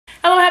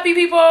happy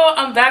people,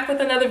 I'm back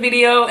with another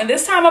video, and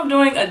this time I'm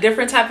doing a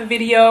different type of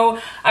video.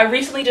 I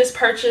recently just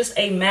purchased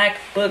a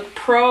MacBook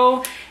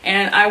Pro,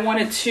 and I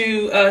wanted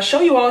to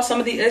show you all some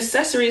of the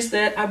accessories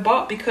that I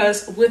bought,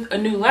 because with a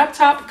new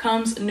laptop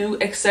comes new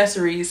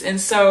accessories.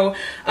 And so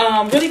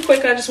really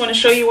quick, I just want to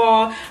show you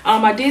all,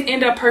 I did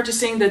end up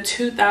purchasing the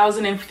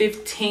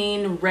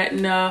 2015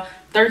 Retina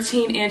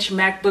 13-inch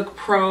MacBook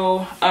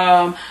Pro.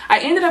 I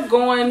ended up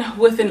going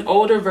with an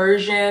older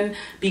version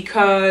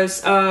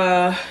because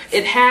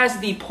it has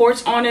the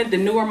ports on it. The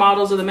newer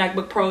models of the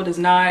MacBook Pro does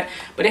not,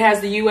 but it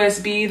has the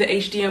USB, the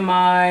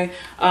HDMI,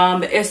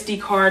 the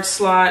SD card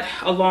slot,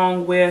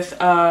 along with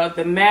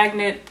the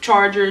magnet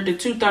charger, the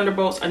two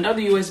Thunderbolts, another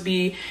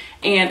USB,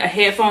 and a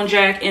headphone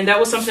jack. And that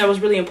was something that was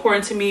really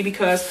important to me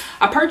because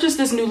I purchased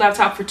this new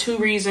laptop for two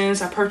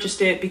reasons. I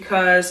purchased it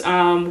because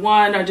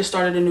one, I just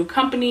started a new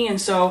company, and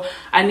so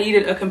I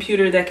needed a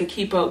computer that could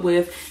keep up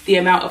with the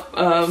amount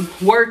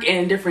of work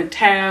and different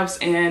tabs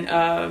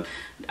and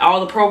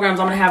all the programs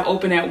I'm gonna have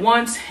open at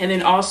once. And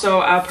then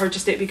also I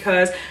purchased it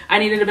because I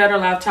needed a better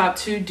laptop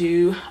to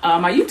do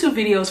my YouTube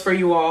videos for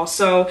you all.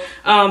 So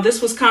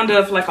this was kind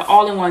of like an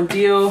all-in-one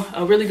deal,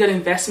 a really good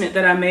investment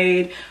that I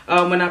made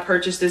when I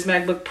purchased this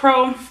MacBook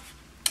Pro.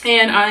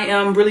 And I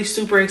am really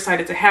super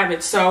excited to have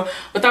it. So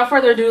without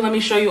further ado, let me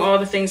show you all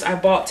the things I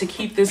bought to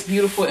keep this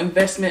beautiful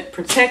investment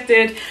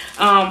protected.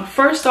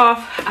 First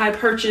off, I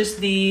purchased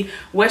the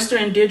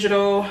Western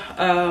Digital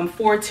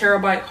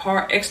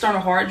 4TB external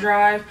hard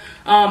drive.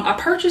 I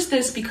purchased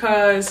this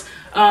because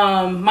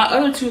my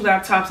other two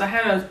laptops, I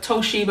had a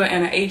Toshiba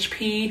and an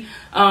HP,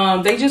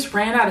 they just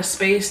ran out of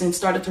space and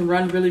started to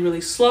run really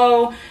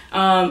slow.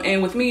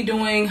 And with me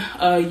doing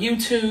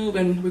YouTube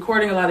and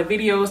recording a lot of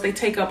videos, they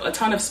take up a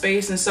ton of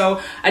space, and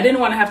so I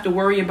didn't want to have to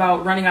worry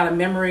about running out of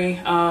memory.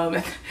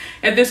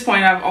 At this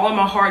point, all of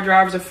my hard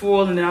drives are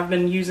full, and then I've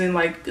been using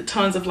like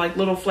tons of like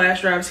little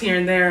flash drives here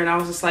and there, and I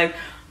was just like,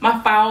 my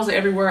files are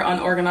everywhere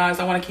unorganized.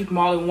 I want to keep them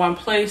all in one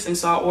place, and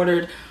so I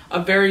ordered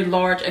a very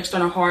large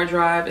external hard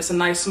drive. It's a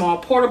nice small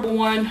portable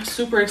one.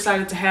 Super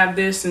excited to have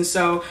this. And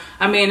so,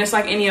 I mean, it's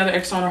like any other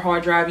external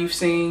hard drive you've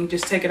seen.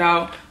 Just take it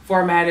out,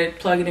 format it,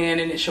 plug it in,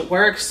 and it should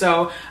work.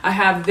 So I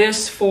have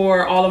this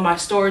for all of my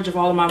storage of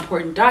all of my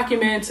important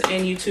documents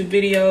and YouTube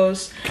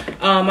videos.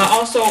 I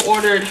also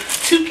ordered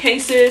two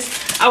cases.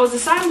 I was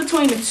deciding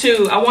between the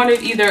two. I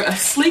wanted either a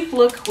sleek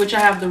look, which I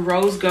have the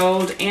rose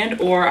gold, and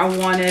or I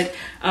wanted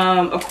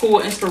a cool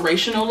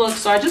inspirational look.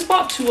 So I just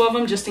bought two of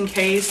them just in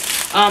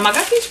case. I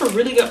got these for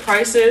really good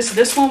prices.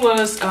 This one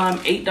was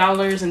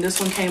 $8, and this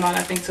one came out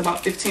I think to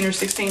about 15 or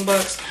 16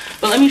 bucks.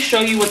 But let me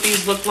show you what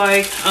these look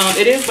like.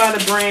 It is by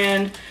the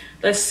brand,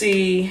 let's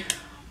see,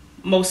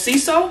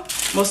 Mosiso.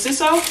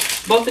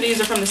 Both of these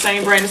are from the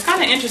same brand. It's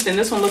kind of interesting.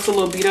 This one looks a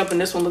little beat up and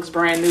this one looks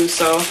brand new.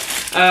 So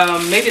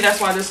maybe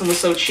that's why this one was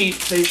so cheap.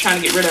 So you're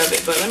trying to get rid of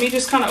it. But let me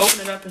just kind of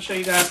open it up and show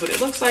you guys what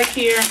it looks like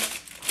here.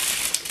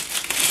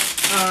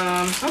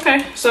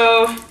 Okay,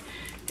 so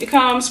it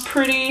comes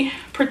pretty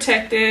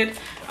protected.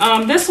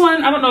 This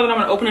one, I don't know that I'm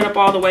gonna open it up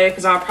all the way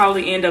because I'll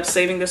probably end up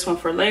saving this one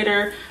for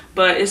later.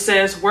 But it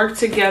says work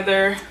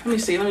together. Let me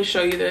see, let me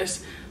show you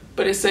this.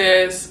 But it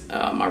says,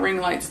 my ring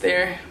light's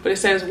there. But it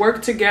says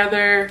work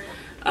together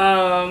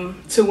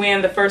to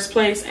win the first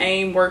place,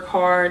 aim, work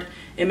hard,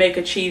 and make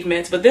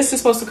achievements. But this is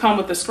supposed to come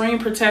with a screen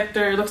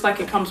protector. It looks like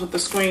it comes with the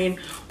screen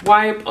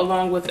wipe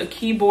along with a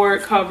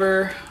keyboard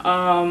cover.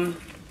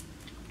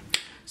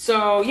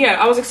 So yeah,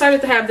 I was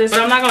excited to have this, but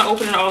I'm not gonna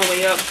open it all the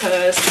way up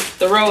because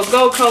the rose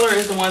gold color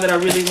is the one that I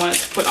really wanted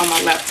to put on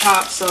my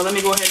laptop. So let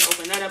me go ahead and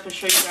open that up and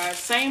show you guys.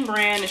 Same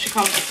brand, it should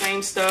come with the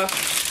same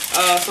stuff.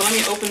 So let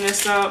me open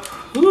this up.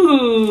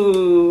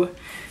 Ooh,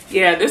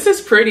 yeah, this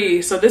is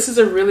pretty. So this is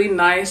a really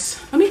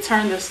nice, let me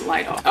turn this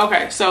light off.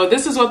 Okay, so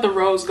this is what the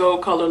rose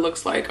gold color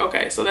looks like.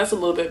 Okay, so that's a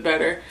little bit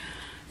better.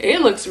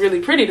 It looks really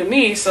pretty to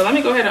me. So let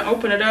me go ahead and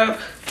open it up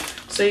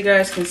so you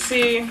guys can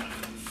see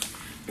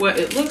what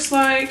it looks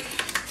like.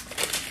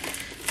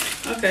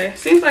 Okay,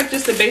 seems like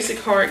just a basic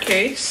hard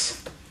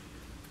case.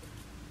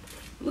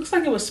 Looks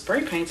like it was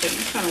spray painted.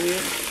 It's kind of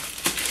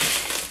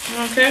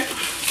weird. Okay.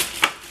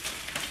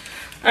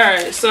 All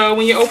right, so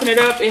when you open it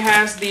up, it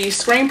has the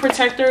screen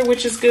protector,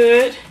 which is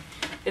good.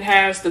 It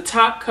has the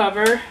top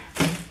cover.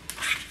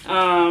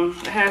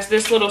 It has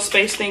this little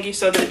space thingy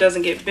so that it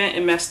doesn't get bent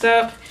and messed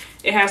up.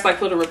 It has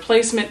like little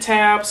replacement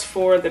tabs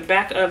for the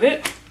back of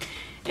it.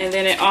 And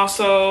then it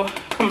also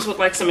comes with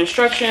like some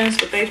instructions,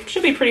 but they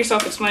should be pretty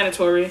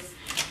self-explanatory.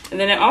 And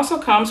then it also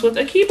comes with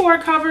a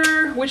keyboard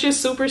cover, which is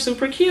super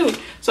cute.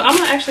 So I'm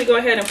gonna actually go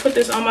ahead and put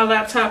this on my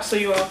laptop so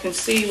you all can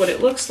see what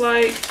it looks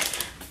like.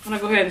 I'm gonna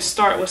go ahead and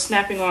start with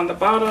snapping on the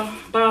bottom.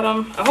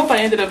 I hope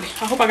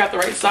I got the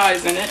right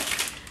size in it.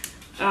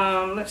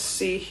 Let's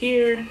see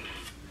here.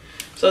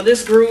 So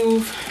this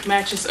groove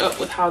matches up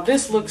with how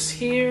this looks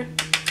here.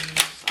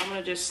 So I'm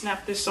gonna just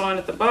snap this on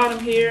at the bottom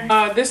here.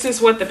 This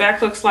is what the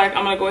back looks like.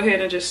 I'm gonna go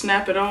ahead and just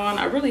snap it on.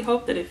 I really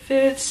hope that it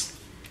fits.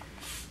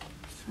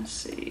 Let's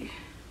see.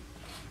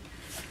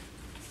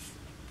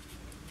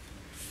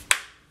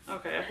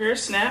 Okay,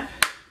 here's snap.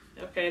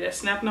 Okay, that's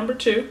snap number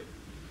 2.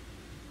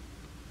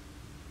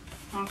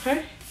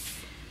 Okay.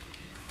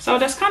 So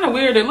that's kind of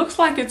weird. It looks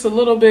like it's a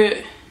little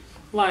bit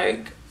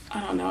like, I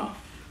don't know.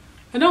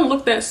 It don't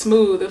look that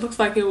smooth. It looks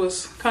like it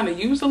was kind of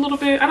used a little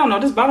bit. I don't know.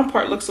 This bottom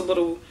part looks a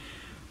little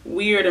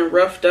weird and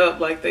roughed up,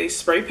 like they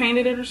spray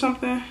painted it or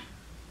something.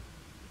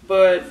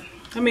 But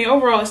I mean,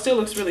 overall, it still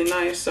looks really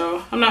nice.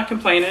 So I'm not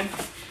complaining.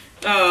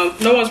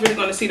 No one's really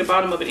going to see the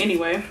bottom of it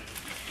anyway.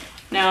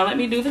 Now let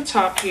me do the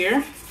top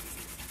here.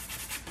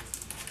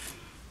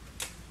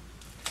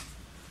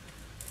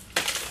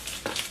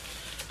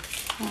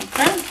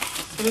 Okay,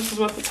 so this is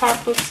what the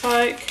top looks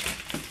like.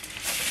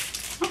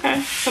 Okay,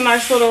 it's a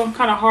nice little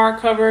kind of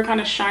hardcover,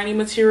 kind of shiny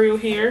material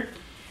here.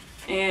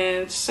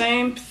 And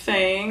same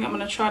thing, I'm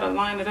gonna try to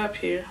line it up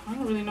here. I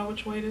don't really know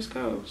which way this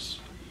goes.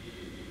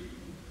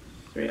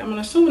 I'm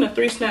assuming the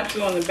 3 snaps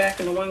go on the back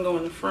and the 1 go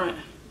in the front.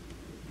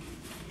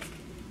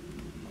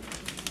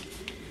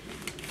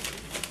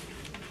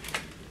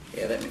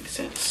 Yeah, that makes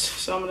sense.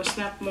 So I'm gonna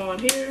snap them on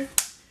here.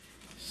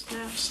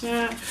 Snap,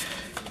 snap.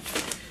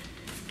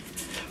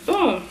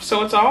 Boom,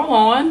 so it's all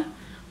on.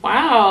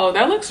 Wow,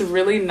 that looks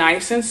really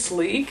nice and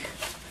sleek.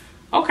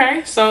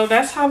 Okay, so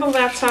that's how the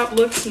laptop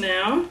looks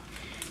now.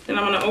 Then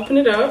I'm gonna open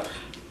it up.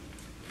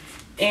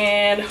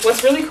 And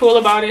what's really cool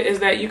about it is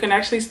that you can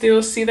actually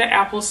still see the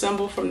Apple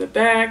symbol from the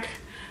back.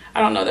 I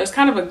don't know, there's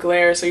kind of a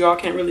glare so y'all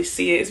can't really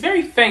see it. It's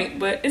very faint,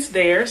 but it's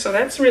there, so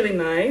that's really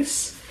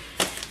nice.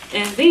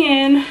 And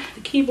then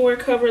the keyboard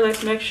cover,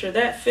 let's make sure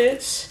that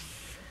fits.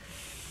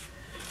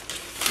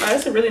 Oh,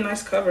 that's a really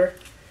nice cover.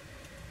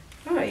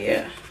 Oh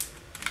yeah.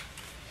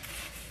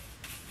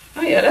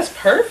 Oh yeah, that's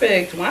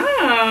perfect.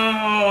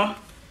 Wow.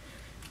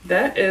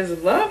 That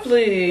is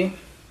lovely.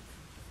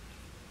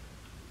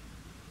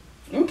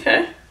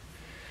 Okay.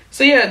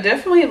 So yeah,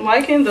 definitely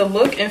liking the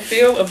look and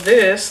feel of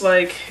this.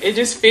 Like it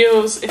just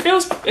feels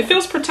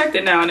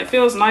protected now, and it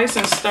feels nice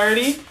and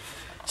sturdy.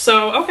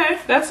 So okay,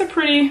 that's a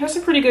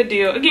pretty good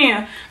deal.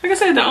 Again, like I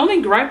said, the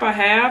only gripe I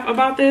have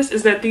about this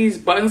is that these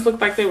buttons look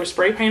like they were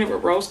spray painted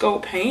with rose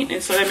gold paint,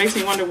 and so that makes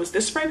me wonder, was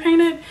this spray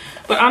painted?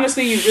 But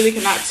honestly, you really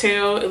cannot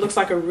tell. It looks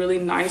like a really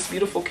nice,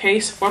 beautiful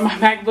case for my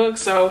MacBook,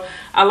 so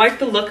I like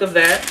the look of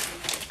that.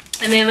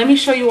 And then let me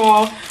show you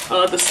all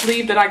the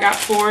sleeve that I got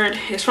for it.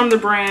 It's from the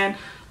brand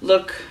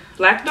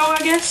Lacdo, I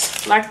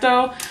guess.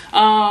 Lacdo.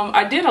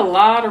 I did a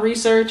lot of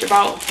research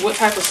about what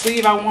type of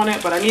sleeve I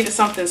wanted, but I needed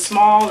something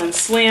small and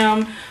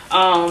slim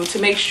to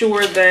make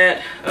sure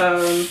that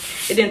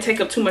it didn't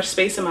take up too much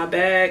space in my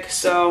bag.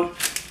 So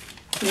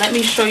let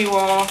me show you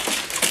all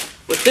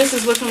what this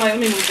is looking like. Let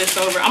me move this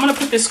over. I'm going to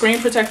put this screen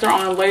protector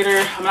on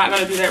later. I'm not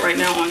going to do that right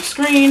now on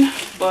screen,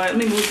 but let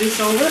me move this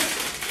over.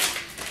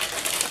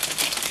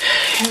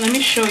 And let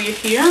me show you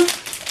here.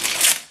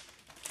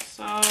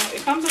 So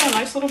it comes in a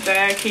nice little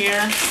bag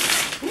here.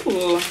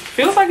 Ooh,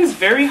 feels like it's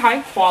very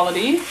high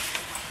quality.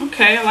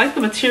 Okay, I like the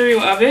material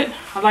of it.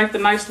 I like the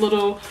nice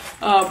little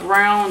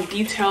brown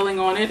detailing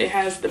on it. It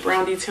has the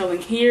brown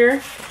detailing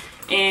here.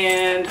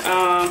 And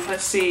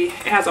let's see, it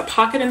has a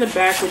pocket in the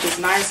back, which is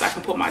nice. I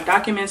can put my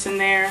documents in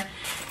there.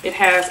 It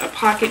has a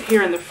pocket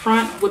here in the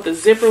front with the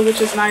zipper,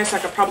 which is nice. I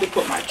could probably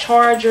put my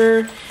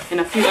charger and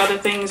a few other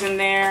things in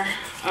there.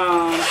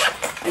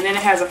 And then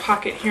it has a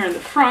pocket here in the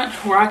front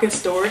where I can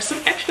store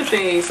some extra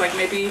things, like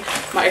maybe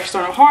my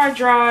external hard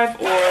drive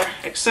or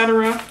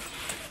etc.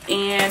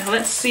 And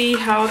let's see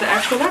how the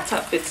actual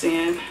laptop fits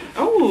in.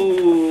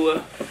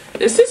 Oh,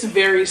 this is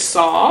very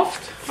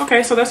soft.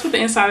 Okay, so that's what the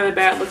inside of the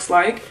bag looks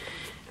like.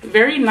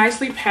 Very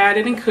nicely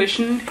padded and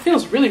cushioned. It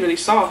feels really, really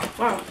soft.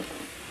 Wow,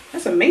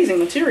 that's amazing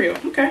material.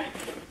 Okay.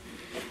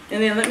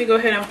 And then let me go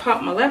ahead and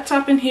pop my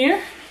laptop in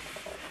here.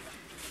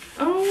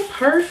 Oh,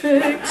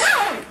 perfect.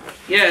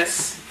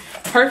 Yes,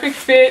 perfect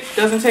fit.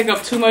 Doesn't take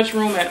up too much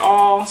room at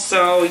all.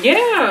 So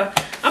yeah,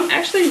 I'm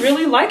actually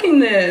really liking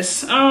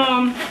this.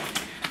 Let's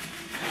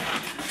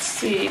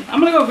see. I'm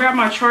gonna go grab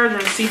my charger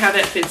and see how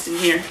that fits in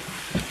here.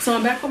 So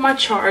I'm back with my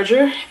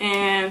charger,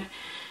 and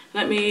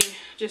let me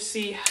just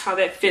see how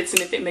that fits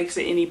and if it makes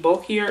it any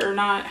bulkier or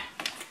not.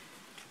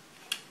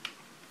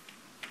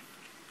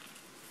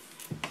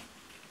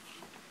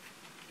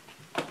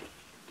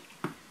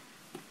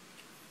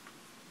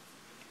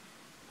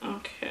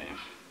 Okay.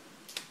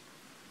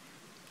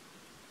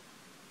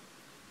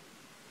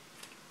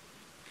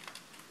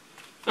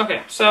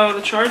 Okay, so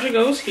the charger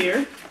goes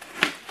here.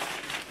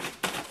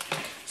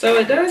 So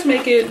it does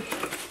make it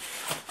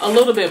a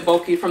little bit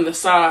bulky from the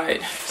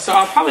side. So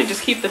I'll probably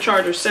just keep the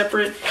charger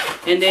separate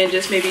and then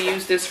just maybe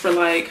use this for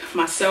like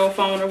my cell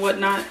phone or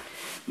whatnot.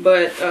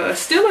 But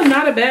still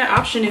not a bad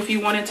option if you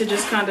wanted to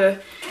just kind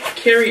of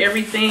carry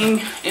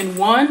everything in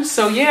one.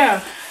 So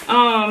yeah,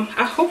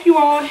 I hope you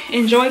all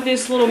enjoyed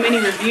this little mini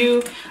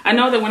review. I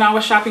know that when I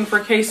was shopping for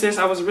cases,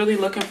 I was really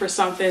looking for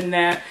something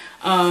that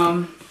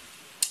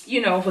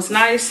you know, was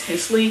nice and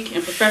sleek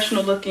and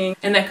professional looking,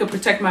 and that could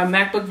protect my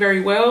MacBook very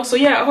well. So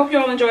yeah, I hope you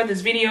all enjoyed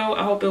this video.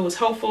 I hope it was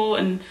helpful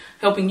in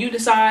helping you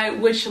decide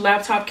which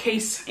laptop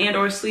case and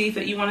or sleeve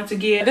that you wanted to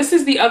get. This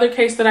is the other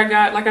case that I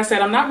got. Like I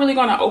said, I'm not really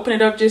going to open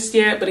it up just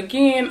yet, but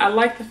again, I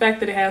like the fact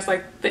that it has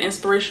like the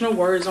inspirational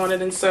words on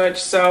it and such.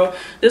 So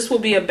this will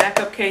be a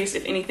backup case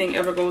if anything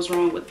ever goes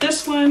wrong with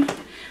this one.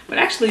 But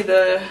actually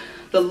the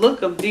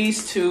look of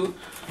these two,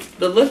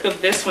 the look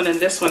of this one and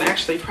this one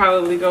actually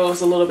probably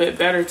goes a little bit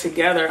better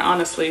together,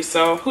 honestly.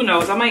 So who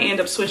knows, I might end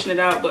up switching it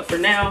out, but for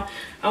now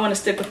I want to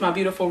stick with my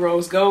beautiful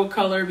rose gold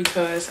color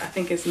because I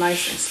think it's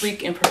nice and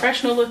sleek and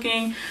professional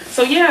looking.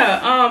 So yeah,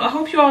 I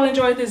hope you all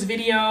enjoyed this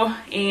video,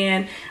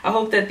 and I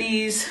hope that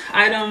these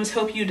items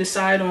help you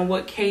decide on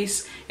what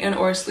case and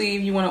or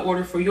sleeve you want to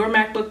order for your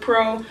MacBook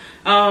Pro.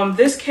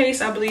 This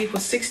case I believe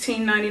was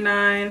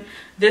 $16.99.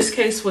 This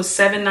case was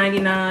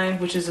 $7.99,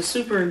 which is a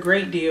super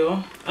great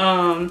deal.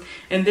 And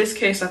this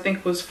case I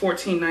think was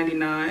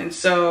 $14.99.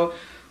 So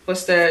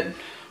what's that?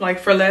 Like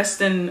for less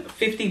than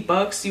 50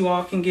 bucks, you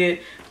all can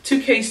get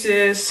 2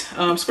 cases,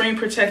 screen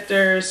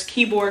protectors,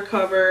 keyboard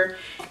cover,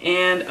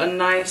 and a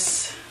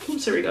nice,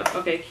 oops, here we go.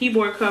 Okay,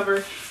 keyboard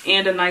cover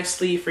and a nice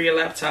sleeve for your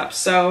laptop.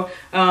 So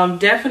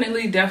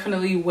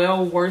definitely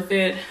well worth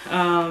it.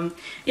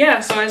 Yeah,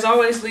 so as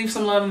always, leave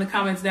some love in the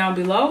comments down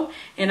below,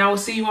 and I will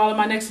see you all in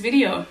my next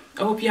video.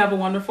 I hope you have a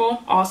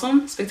wonderful,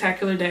 awesome,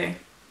 spectacular day.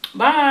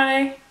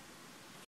 Bye.